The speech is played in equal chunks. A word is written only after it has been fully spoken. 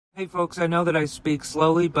Hey folks, I know that I speak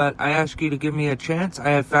slowly, but I ask you to give me a chance. I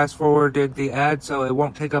have fast forwarded the ad, so it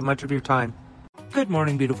won't take up much of your time. Good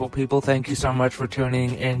morning, beautiful people. Thank you so much for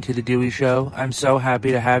tuning in to The Dewey Show. I'm so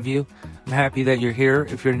happy to have you. I'm happy that you're here.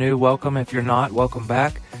 If you're new, welcome. If you're not, welcome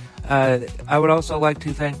back. I would also like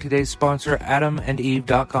to thank today's sponsor,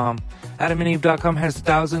 AdamandEve.com. AdamandEve.com has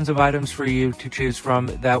thousands of items for you to choose from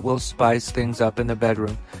that will spice things up in the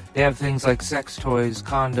bedroom. They have things like sex toys,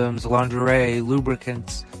 condoms, lingerie,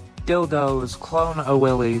 lubricants, dildos,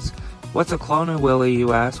 clone-a-willies. What's a clone-a-willy,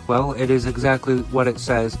 you ask? Well, it is exactly what it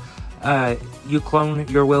says. You clone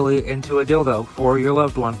your willy into a dildo for your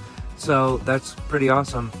loved one. So that's pretty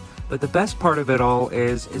awesome. But the best part of it all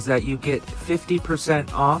is that you get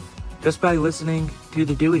 50% off just by listening to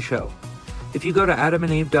The Dewey Show. If you go to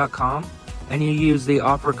adamandeve.com and you use the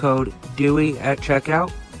offer code DEWEY at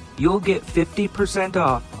checkout, you'll get 50%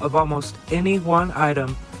 off of almost any one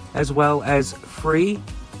item, as well as free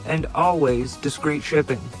and always discreet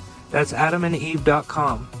shipping. That's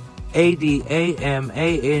adamandeve.com,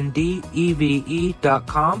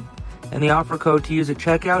 ADAMANDEVE.com, and the offer code to use at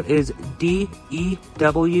checkout is DEWEY.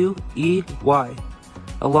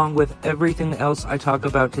 Along with everything else I talk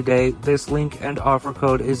about today, this link and offer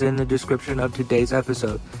code is in the description of today's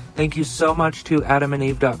episode. Thank you so much to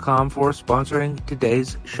adamandeve.com for sponsoring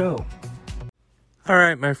today's show. All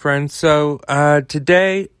right, my friends. So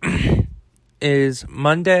today is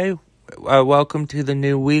Monday. Welcome to the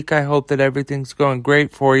new week. I hope that everything's going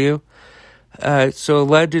great for you. So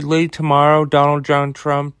allegedly tomorrow, Donald John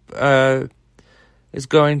Trump is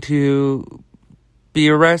going to be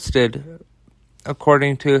arrested,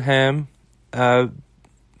 according to him, by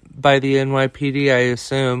the NYPD, I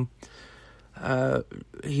assume.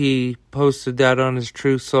 He posted that on his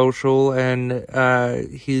Truth Social, and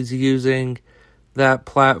he's using that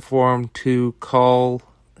platform to call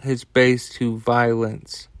his base to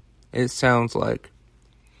violence, it sounds like.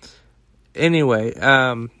 Anyway,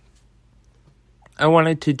 I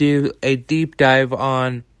wanted to do a deep dive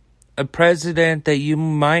on a president that you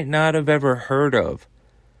might not have ever heard of.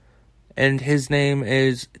 And his name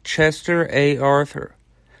is Chester A. Arthur.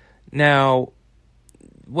 Now,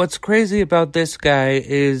 what's crazy about this guy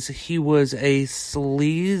is he was a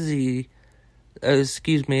sleazy,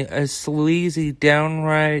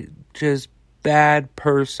 downright just bad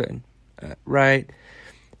person, right?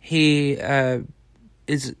 He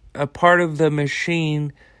is a part of the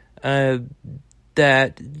machine that,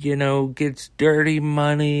 gets dirty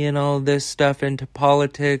money and all this stuff into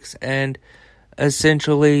politics and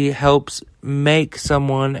essentially helps make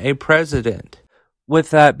someone a president.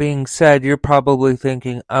 With that being said, you're probably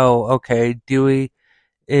thinking, oh, okay, Dewey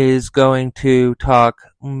is going to talk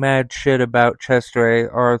mad shit about Chester A.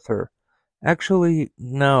 Arthur. Actually,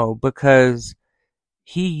 no, because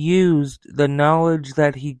he used the knowledge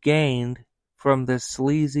that he gained from the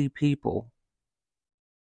sleazy people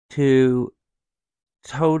to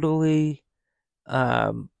totally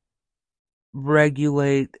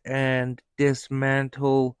regulate and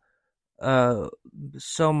dismantle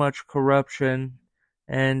so much corruption,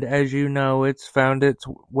 and as you know, it's found its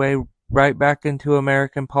way right back into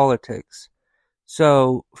American politics.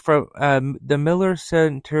 So, from the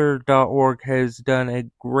MillerCenter.org has done a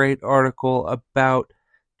great article about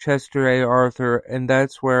Chester A. Arthur, and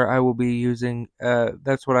that's where I will be using.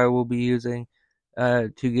 That's what I will be using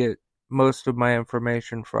to get most of my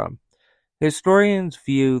information from. Historians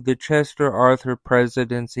view the Chester Arthur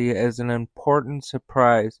presidency as an important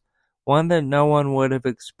surprise, one that no one would have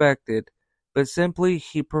expected, but simply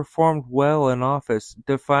he performed well in office,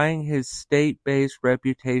 defying his state-based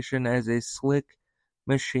reputation as a slick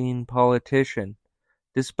machine politician.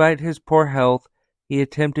 Despite his poor health, he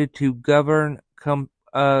attempted to govern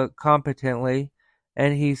competently,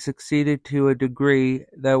 and he succeeded to a degree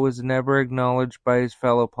that was never acknowledged by his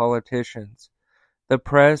fellow politicians, the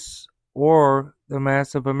press, or the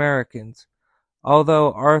mass of Americans.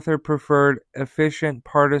 Although Arthur preferred efficient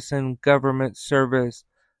partisan government service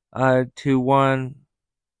to one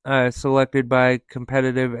selected by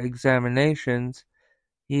competitive examinations,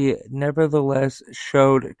 he nevertheless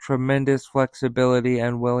showed tremendous flexibility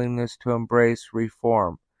and willingness to embrace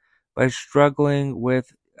reform. By struggling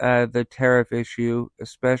with the tariff issue,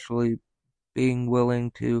 especially being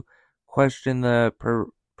willing to question the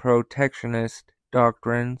protectionist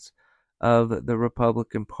doctrines of the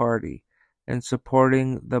Republican Party, and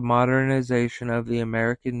supporting the modernization of the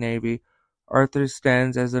American Navy, Arthur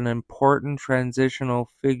stands as an important transitional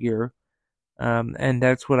figure, and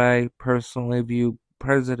that's what I personally view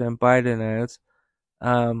President Biden as,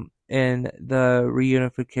 in the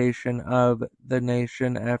reunification of the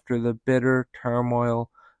nation after the bitter turmoil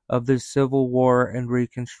of the Civil War and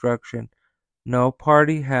Reconstruction. No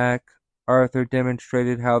party hack, Arthur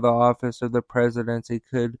demonstrated how the office of the presidency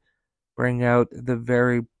could bring out the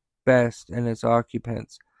very best in its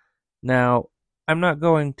occupants. Now, I'm not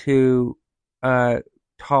going to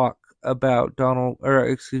talk about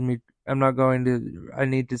I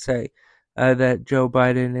need to say that Joe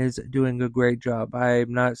Biden is doing a great job.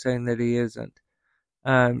 I'm not saying that he isn't.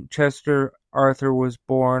 Chester Arthur was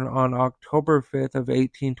born on October 5th of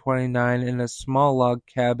 1829 in a small log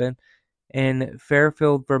cabin in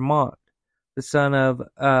Fairfield, Vermont, the son of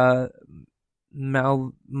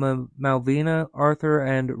Malvina Arthur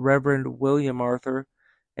and Reverend William Arthur,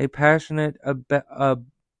 a passionate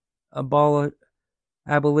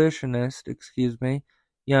abolitionist.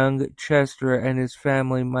 Young Chester and his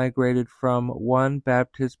family migrated from one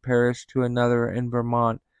Baptist parish to another in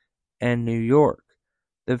Vermont and New York.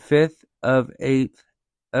 The fifth of eight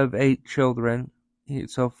children,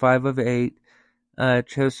 so 5 of 8.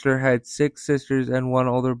 Chester had 6 sisters and 1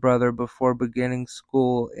 older brother before beginning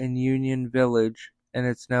school in Union Village, and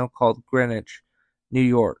it's now called Greenwich, New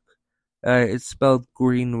York. It's spelled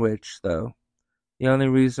Greenwich, though. The only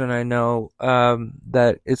reason I know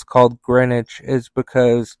that it's called Greenwich is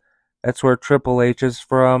because that's where Triple H is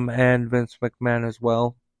from, and Vince McMahon as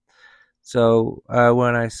well. So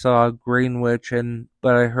when I saw Greenwich,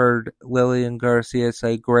 but I heard Lillian Garcia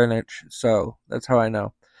say Greenwich, so that's how I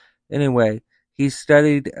know. Anyway, he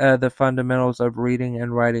studied the fundamentals of reading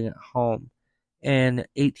and writing at home. In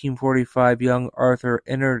 1845, young Arthur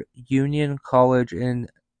entered Union College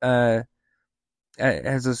as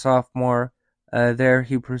a sophomore. There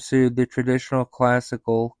he pursued the traditional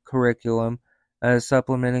classical curriculum,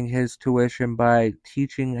 supplementing his tuition by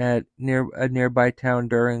teaching at a nearby town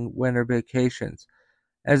during winter vacations.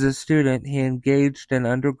 As a student, he engaged in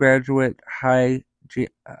undergraduate hijinks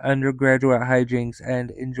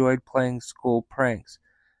and enjoyed playing school pranks.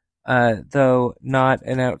 Though not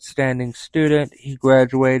an outstanding student, he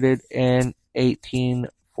graduated in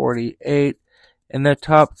 1848 in the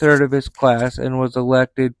top third of his class and was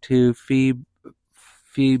elected to Phi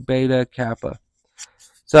Beta Kappa.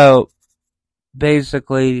 So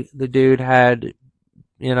basically, the dude had,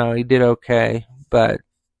 he did okay, but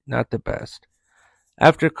not the best.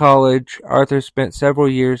 After college, Arthur spent several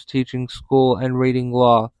years teaching school and reading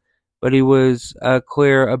law, but he was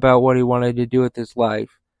clear about what he wanted to do with his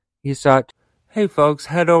life. He sought. Hey folks,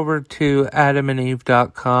 head over to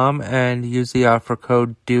adamandeve.com and use the offer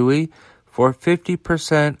code DEWEY for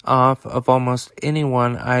 50% off of almost any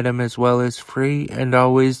one item, as well as free and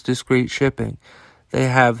always discreet shipping. They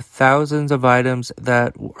have thousands of items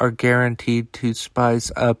that are guaranteed to spice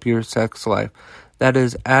up your sex life. That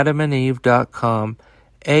is adamandeve.com,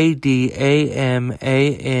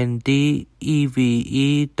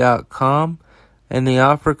 ADAMANDEVE.com, and the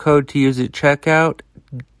offer code to use at checkout,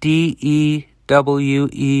 DEWEY,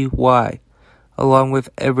 along with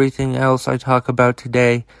everything else I talk about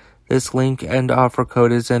today. This link and offer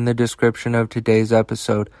code is in the description of today's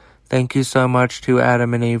episode. Thank you so much to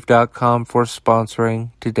adamandeve.com for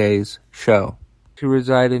sponsoring today's show. To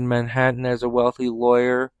reside in Manhattan as a wealthy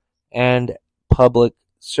lawyer and public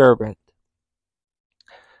servant.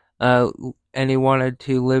 And he wanted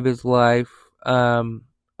to live his life of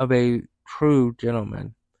a true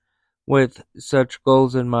gentleman. With such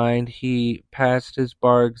goals in mind, he passed his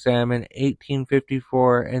bar exam in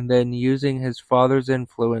 1854 and then, using his father's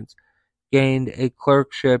influence, gained a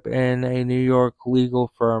clerkship in a New York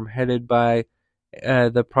legal firm headed by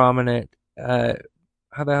the prominent,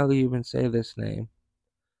 how the hell do you even say this name?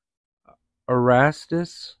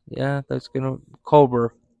 Erastus? Yeah, Culber.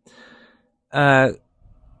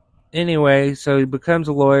 Anyway, so he becomes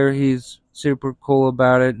a lawyer. He's super cool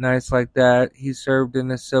about it, nice like that. He served in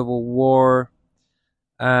the Civil War.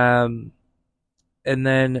 And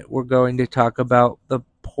then we're going to talk about the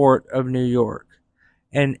Port of New York.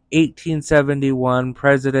 In 1871,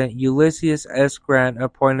 President Ulysses S. Grant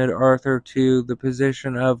appointed Arthur to the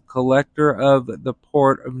position of Collector of the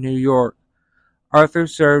Port of New York. Arthur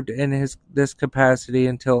served in this capacity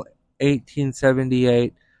until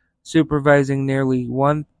 1878, supervising nearly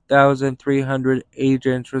 1,300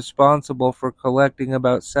 agents responsible for collecting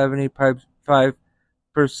about 75%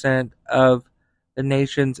 of the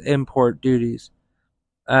nation's import duties.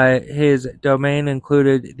 His domain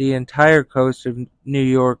included the entire coast of New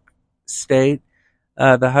York State,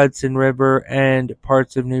 the Hudson River, and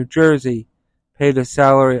parts of New Jersey. Paid a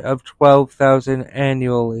salary of $12,000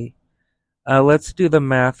 annually. Let's do the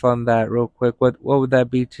math on that real quick. What would that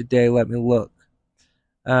be today? Let me look.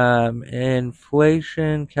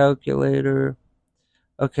 Inflation calculator.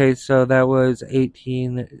 Okay, so that was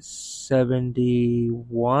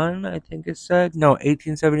 1871, I think it said. No,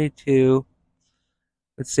 1872.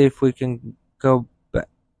 Let's see if we can go back.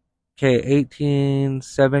 Okay,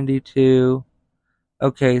 1872.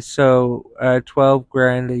 Okay, so 12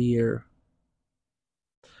 grand a year.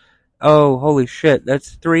 Oh, holy shit,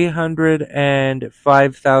 that's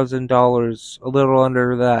 $305,000, a little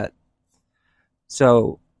under that.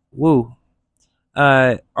 So, woo.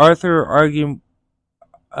 Arthur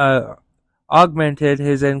uh, augmented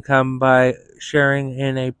his income by sharing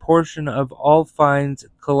in a portion of all fines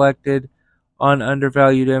collected on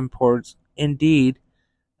undervalued imports. Indeed,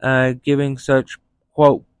 giving such,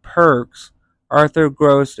 quote, perks, Arthur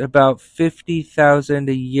grossed about 50,000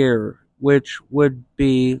 a year, which would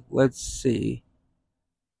be, let's see,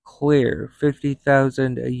 clear,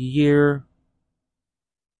 50,000 a year,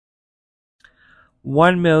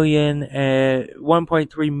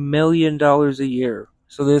 1.3 million dollars a year.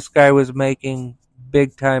 So this guy was making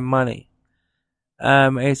big time money.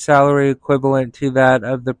 A salary equivalent to that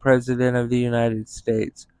of the President of the United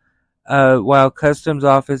States. While customs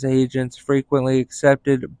office agents frequently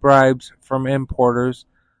accepted bribes from importers,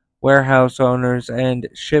 warehouse owners, and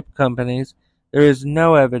ship companies, there is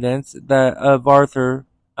no evidence that of Arthur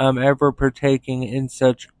ever partaking in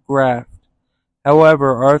such graft.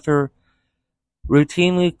 However, Arthur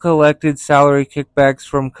routinely collected salary kickbacks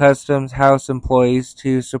from customs house employees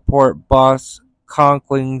to support boss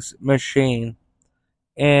Conkling's machine.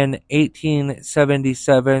 In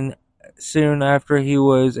 1877, soon after he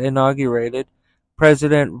was inaugurated,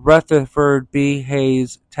 President Rutherford B.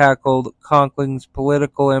 Hayes tackled Conkling's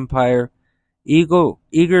political empire.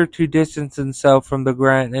 Eager to distance himself from the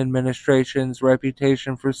Grant administration's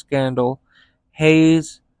reputation for scandal,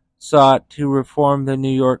 Hayes sought to reform the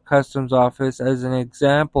New York Customs Office as an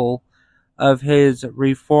example of his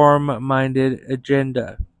reform-minded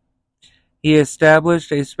agenda. He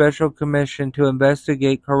established a special commission to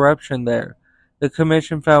investigate corruption there. The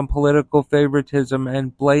commission found political favoritism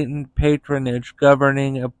and blatant patronage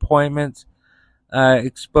governing appointments,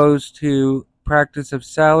 exposed to practice of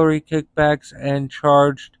salary kickbacks, and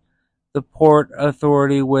charged the Port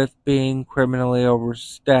Authority with being criminally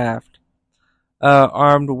overstaffed.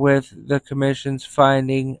 Armed with the commission's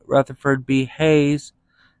finding, Rutherford B. Hayes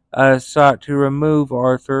sought to remove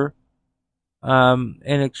Arthur. In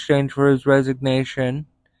exchange for his resignation,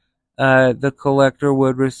 the collector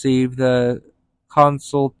would receive the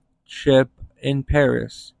consulship in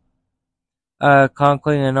Paris.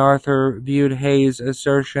 Conkling and Arthur viewed Hayes'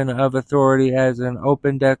 assertion of authority as an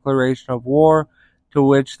open declaration of war, to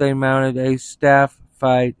which they mounted a staff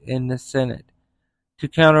fight in the Senate. To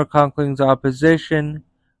counter Conkling's opposition,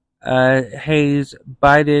 Hayes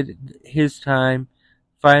bided his time,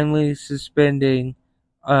 finally suspending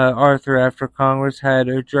Arthur after Congress had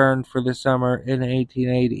adjourned for the summer in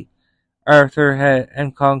 1880. Arthur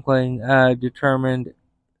and Conkling determined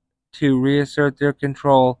to reassert their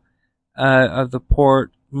control of the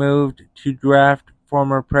port, moved to draft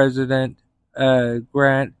former President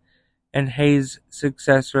Grant and Hayes'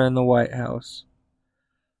 successor in the White House.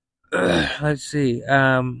 Let's see.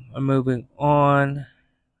 I'm moving on.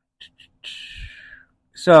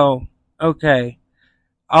 So, okay.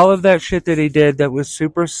 All of that shit that he did that was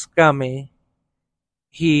super scummy,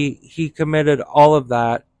 he committed all of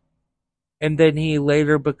that, and then he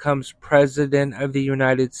later becomes President of the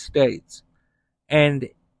United States. And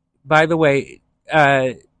by the way,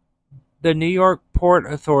 the New York Port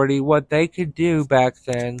Authority, what they could do back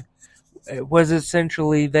then was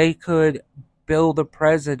essentially they could build a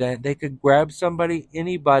president. They could grab somebody,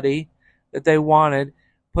 anybody that they wanted,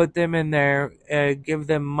 put them in there, give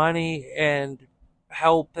them money and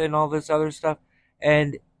help and all this other stuff,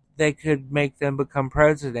 and they could make them become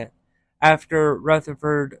president. After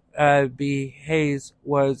Rutherford B. Hayes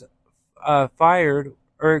was fired,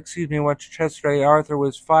 or excuse me, Chester A. Arthur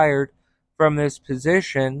was fired from this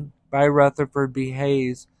position by Rutherford B.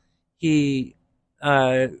 Hayes, he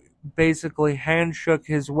basically handshook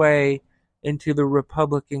his way into the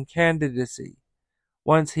Republican candidacy.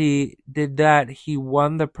 Once he did that, he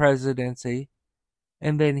won the presidency,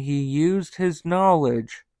 and then he used his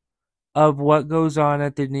knowledge of what goes on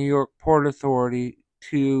at the New York Port Authority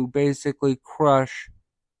to basically crush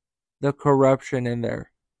the corruption in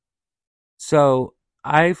there. So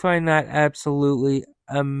I find that absolutely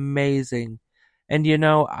amazing. And you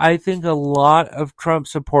know, I think a lot of Trump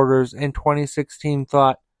supporters in 2016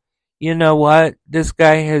 thought, you know what, this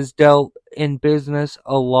guy has dealt in business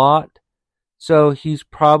a lot, so he's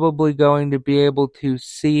probably going to be able to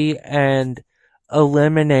see and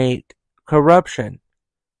eliminate corruption.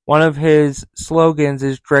 One of his slogans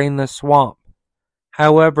is drain the swamp.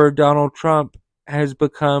 However, Donald Trump has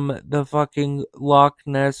become the fucking Loch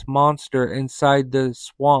Ness monster inside the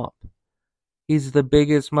swamp. He's the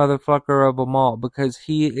biggest motherfucker of them all because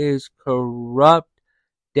he is corrupt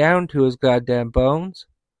down to his goddamn bones.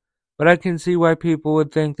 But I can see why people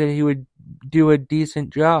would think that he would do a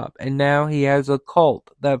decent job. And now he has a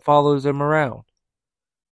cult that follows him around,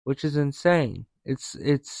 which is insane. It's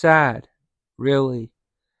sad, really.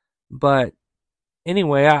 But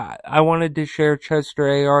anyway, I wanted to share Chester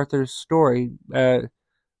A. Arthur's story,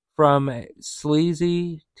 from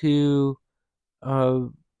sleazy to, I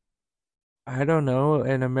don't know,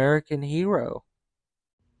 an American hero.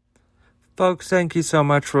 Folks, thank you so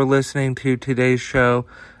much for listening to today's show.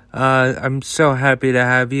 I'm so happy to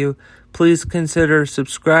have you. Please consider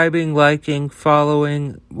subscribing, liking,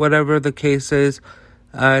 following, whatever the case is,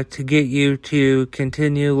 to get you to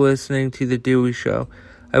continue listening to The Dewey Show.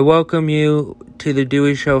 I welcome you to The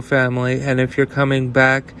Dewey Show family, and if you're coming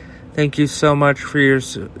back, thank you so much for your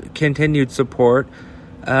continued support.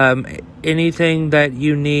 Anything that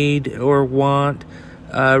you need or want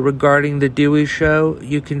regarding The Dewey Show,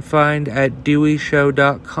 you can find at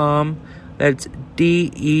deweyshow.com. That's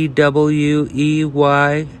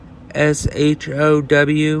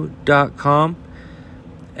DEWEYSHOW.com.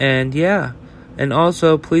 And yeah. And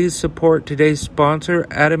also, please support today's sponsor,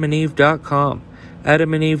 AdamandEve.com.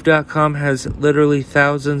 AdamandEve.com has literally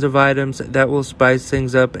thousands of items that will spice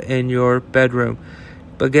things up in your bedroom.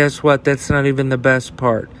 But guess what? That's not even the best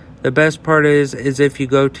part. The best part is if you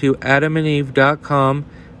go to AdamandEve.com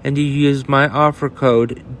and you use my offer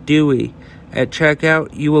code, DEWEY, at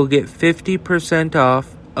checkout, you will get 50%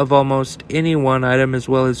 off of almost any one item, as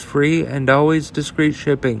well as free and always discreet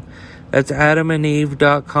shipping. That's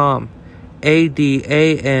AdamandEve.com.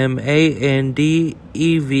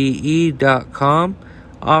 AdamandEve.com.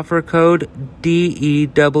 Offer code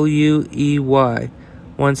DEWEY.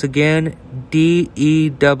 Once again, DEWEY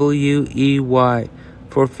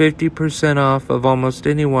for 50% off of almost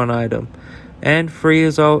any one item, and free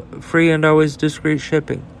and always discreet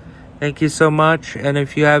shipping. Thank you so much. And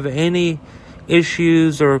if you have any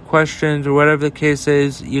issues or questions or whatever the case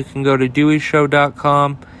is, you can go to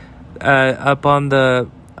deweyshow.com. Up on the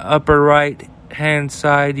upper right hand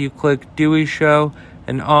side, you click Dewey Show,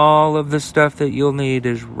 and all of the stuff that you'll need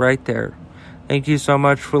is right there. Thank you so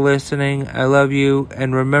much for listening. I love you.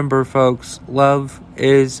 And remember, folks, love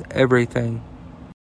is everything.